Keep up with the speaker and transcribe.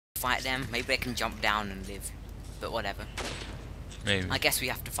fight them. Maybe they can jump down and live. But whatever. Maybe. I guess we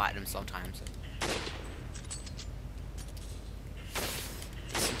have to fight them sometimes.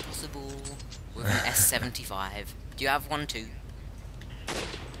 It's impossible with an S75. Do you have one too?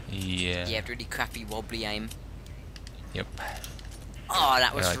 Yeah. You have really crappy wobbly aim. Yep. Oh,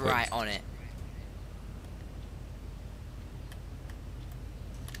 that was like right on it.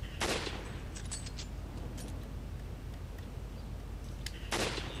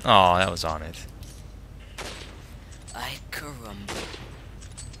 Oh, that was on it. Ay caramba.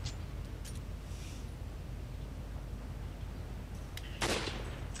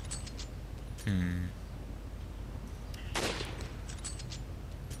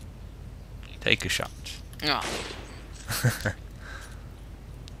 Take a shot. Oh.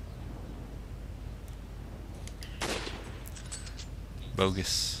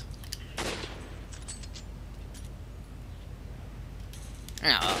 Bogus.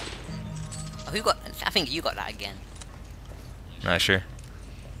 No. Oh, who got? I think you got that again. Not sure.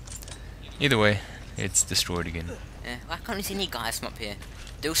 Either way, it's destroyed again. Yeah, why can't we see any guys from up here?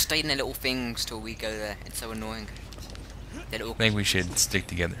 They'll stay in their little things till we go there. It's so annoying. Their little... I think we should stick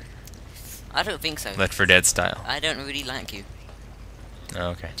together. I don't think so. Left 4 Dead style. I don't really like you,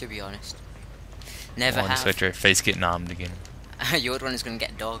 Oh, okay. to be honest. Never I want to have. switch our face get nommed again. Your one is gonna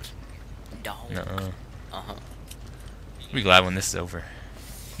get dogged. Dog. Nuh-uh. Uh-huh. We'll be glad when this is over.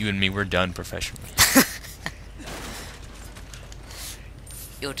 You and me, we're done professionally.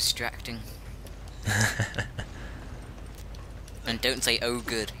 You're distracting. And don't say, oh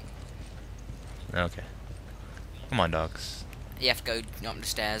good. Okay. Come on, dogs. You have to go up the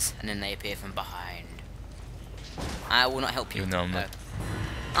stairs, and then they appear from behind. I will not help you. Even though I'm Oh, not-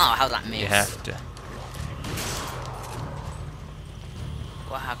 how'd that miss? You have to.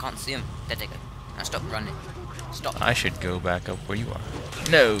 Well, I can't see him. There they go. Now stop running. Stop. I should go back up where you are.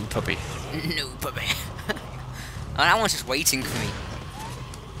 No, puppy. No, puppy. Oh, that one's just waiting for me.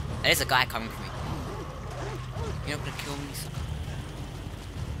 There's a guy coming for me. You're not gonna kill me, son.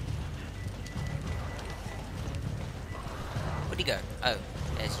 Where'd he go? Oh,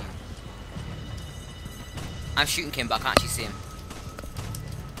 there's you. I'm shooting him, but I can't actually see him.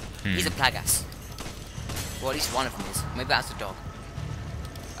 He's a plagas. Well, at least one of them is. Maybe that's a dog.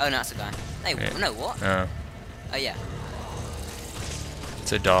 Oh, no, that's a guy. Hey, Yeah. no, what? Oh, yeah.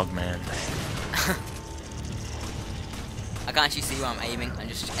 It's a dog, man. I can't actually see where I'm aiming. I'm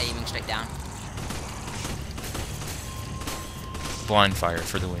just aiming straight down. Blind fire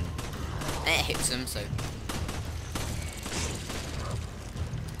for the win. And it hits him, so...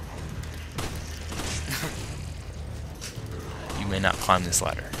 You may not climb this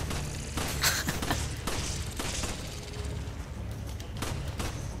ladder.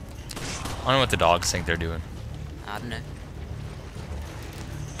 I don't know what the dogs think they're doing. I don't know.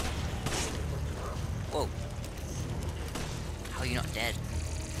 Whoa. How are you not dead?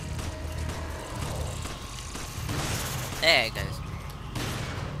 There it goes.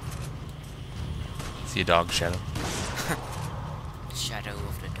 See a dog shadow. The shadow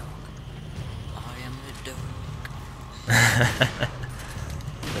of the dog. I am the dog.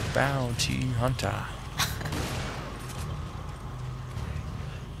 The bounty hunter.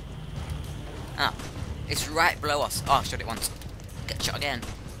 Ah, it's right below us. Oh, I shot it once. Get shot again.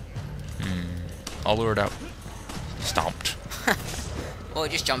 All lured out. Stomped. Oh,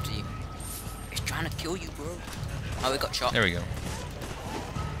 it just jumped at you. It's trying to kill you, bro. Oh, we got shot. There we go.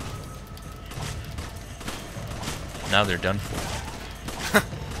 Now they're done for.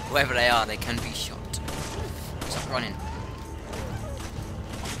 Wherever they are, they can be shot. Stop running.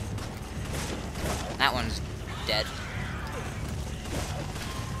 That one's dead.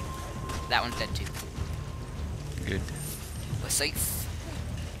 That one's dead too. Good. We're safe.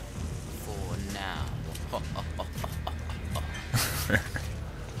 For now.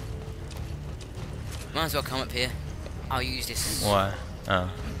 Might as well come up here. I'll use this. Why? Oh.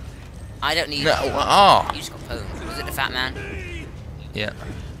 I don't need. No. Oh. You just got pwned. Was it the fat man? Yeah.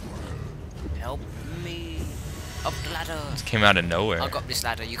 Help me up the ladder. Just came out of nowhere. I got this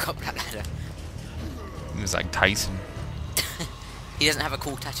ladder. You got that ladder. He was like Tyson. He doesn't have a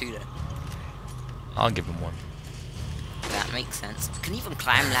cool tattoo though. I'll give him one. That makes sense. Can you even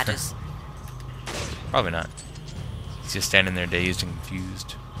climb ladders? Probably not. He's just standing there dazed and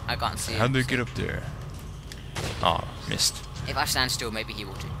confused. I can't see How'd him. they get up there? Oh, missed. If I stand still, maybe he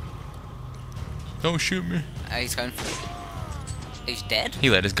will too. Don't shoot me. He's going for... He's dead? He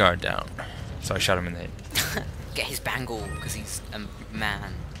let his guard down. So I shot him in the head. Get his bangle, because he's a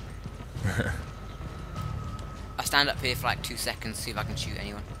man. I'll stand up here for like 2 seconds, see if I can shoot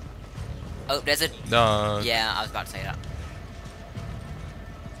anyone. Oh, there's a... Dog. Yeah, I was about to say that.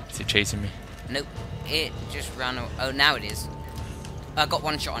 Is it chasing me? Nope. It just ran away. Oh, now it is. I got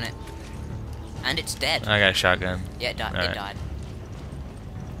one shot on it. And it's dead. I got a shotgun. Yeah, it died. It died.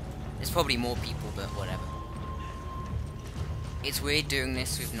 There's probably more people, but whatever. It's weird doing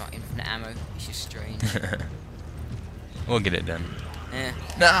this with not infinite ammo. It's just strange. We'll get it done. Yeah.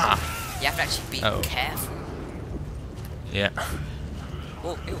 Nah! You have to actually be careful. Yeah.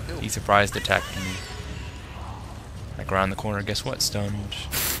 Oh, ew. He surprised attacked me. Like around the corner, guess what? Stunned.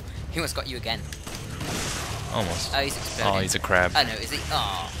 He almost got you again. Almost. Oh, he's exploding. Oh, he's a crab. Oh no, is he?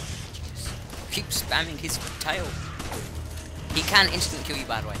 Oh, Jesus. Keep spamming his tail. He can instantly kill you,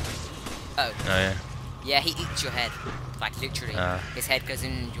 by the way. Oh. Oh, yeah? Yeah, he eats your head. Like, literally. His head goes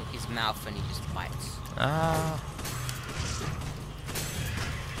in his mouth and he just bites. Ah.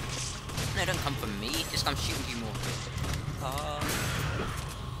 No, don't come for me. Just come shooting you more.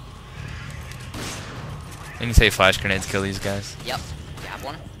 And you say flash grenades kill these guys? Yep. You have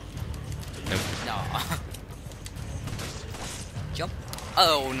one? Nope. No. Jump.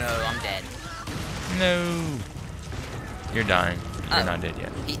 Oh no, I'm dead. No. You're dying. You're not dead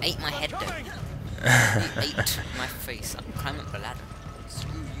yet. He ate my head though. He ate my face. I'm climbing up the ladder.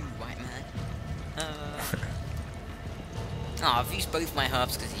 Screw you, white man. Oh, I've used both my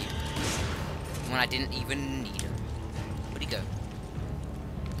herbs because of you. When I didn't even need them. Where'd he go?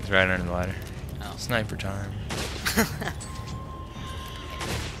 He's right under the ladder. Oh. Sniper time.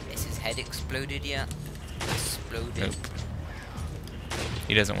 Is his head exploded yet? Exploded. Nope.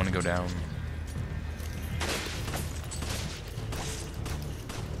 He doesn't want to go down.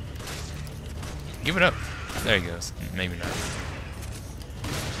 Give it up. There he goes. Maybe not.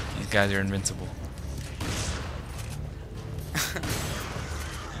 These guys are invincible.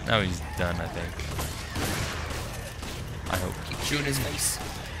 Now he's done, I think. I hope. Keep shooting his face.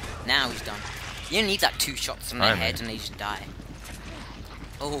 Now he's done. You only need like 2 shots on their head and they just die.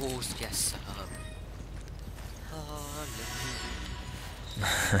 Oh, yes.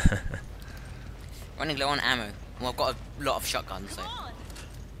 Running low on ammo. Well, I've got a lot of shotguns, so.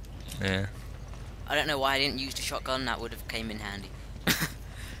 Yeah. I don't know why I didn't use the shotgun. That would have came in handy.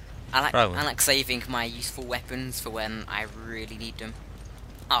 I like saving my useful weapons for when I really need them.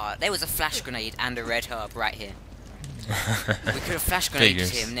 Ah, there was a flash grenade and a red herb right here. We could have flash grenaded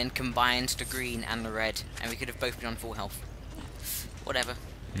him and then combined the green and the red, and we could have both been on full health. Whatever.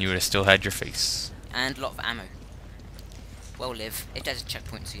 You would have still had your face. And a lot of ammo. Well, live. If there's a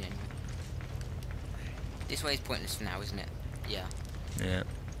checkpoint soon anyway. This way is pointless for now, isn't it? Yeah. Yeah.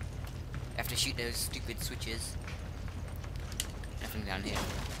 You have to shoot those stupid switches. Nothing down here.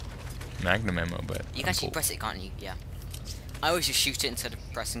 Magnum ammo, but you can actually press it, can't you? Yeah. I always just shoot it instead of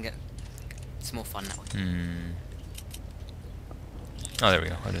pressing it. It's more fun that way. Oh, there we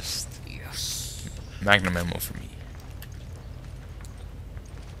go. I just... Yes. Magnum ammo for me.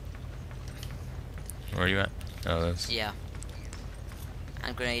 Where are you at? Oh, that's... Yeah.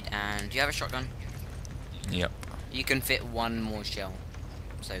 Hand grenade, and do you have a shotgun? Yep. You can fit 1 more shell.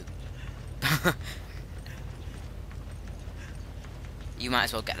 So... you might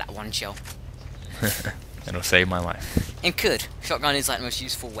as well get that 1 shell. It'll save my life. It could. Shotgun is like the most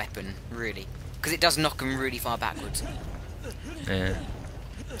useful weapon, really. Because it does knock them really far backwards. Yeah.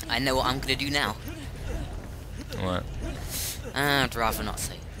 I know what I'm going to do now. What? I'd rather not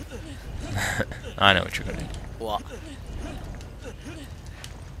say. I know what you're going to do. What?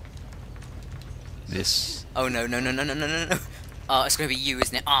 This. Oh no. Oh, it's going to be you,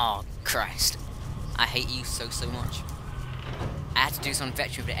 isn't it? Oh, Christ. I hate you so much. I had to do some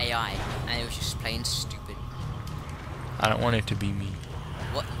veteran with the AI, and it was just plain stupid. I don't want it to be me.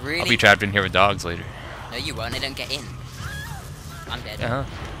 What, really? I'll be trapped in here with dogs later. No, you won't. They don't get in. I'm dead. Uh-huh.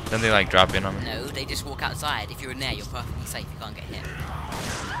 Then they like drop in on me. No, they just walk outside. If you're in there, you're perfectly safe. You can't get hit.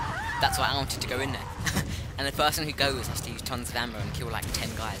 That's why I wanted to go in there. And the person who goes has to use tons of ammo and kill like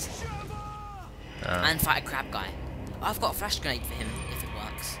 10 guys. And fight a crab guy. I've got a flash grenade for him if it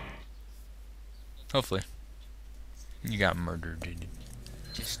works. Hopefully. You got murdered, dude.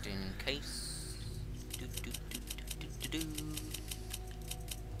 Just in case.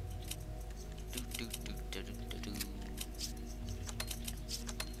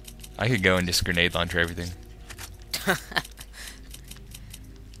 I could go and just grenade launcher everything.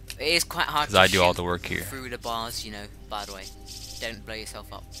 It is quite hard to I do all the work here. Through the bars, you know, by the way. Don't blow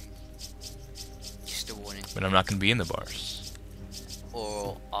yourself up. Just a warning. But I'm not going to be in the bars.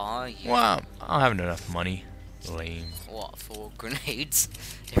 Or are you? Well, I don't have enough money. Lame. What, for grenades?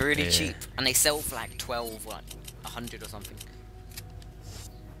 They're really cheap. And they sell for like 12, what, 100 or something.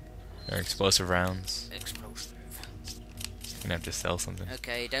 They're explosive rounds. Explosive. You're going to have to sell something.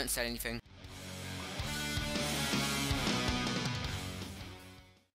 Okay, don't sell anything.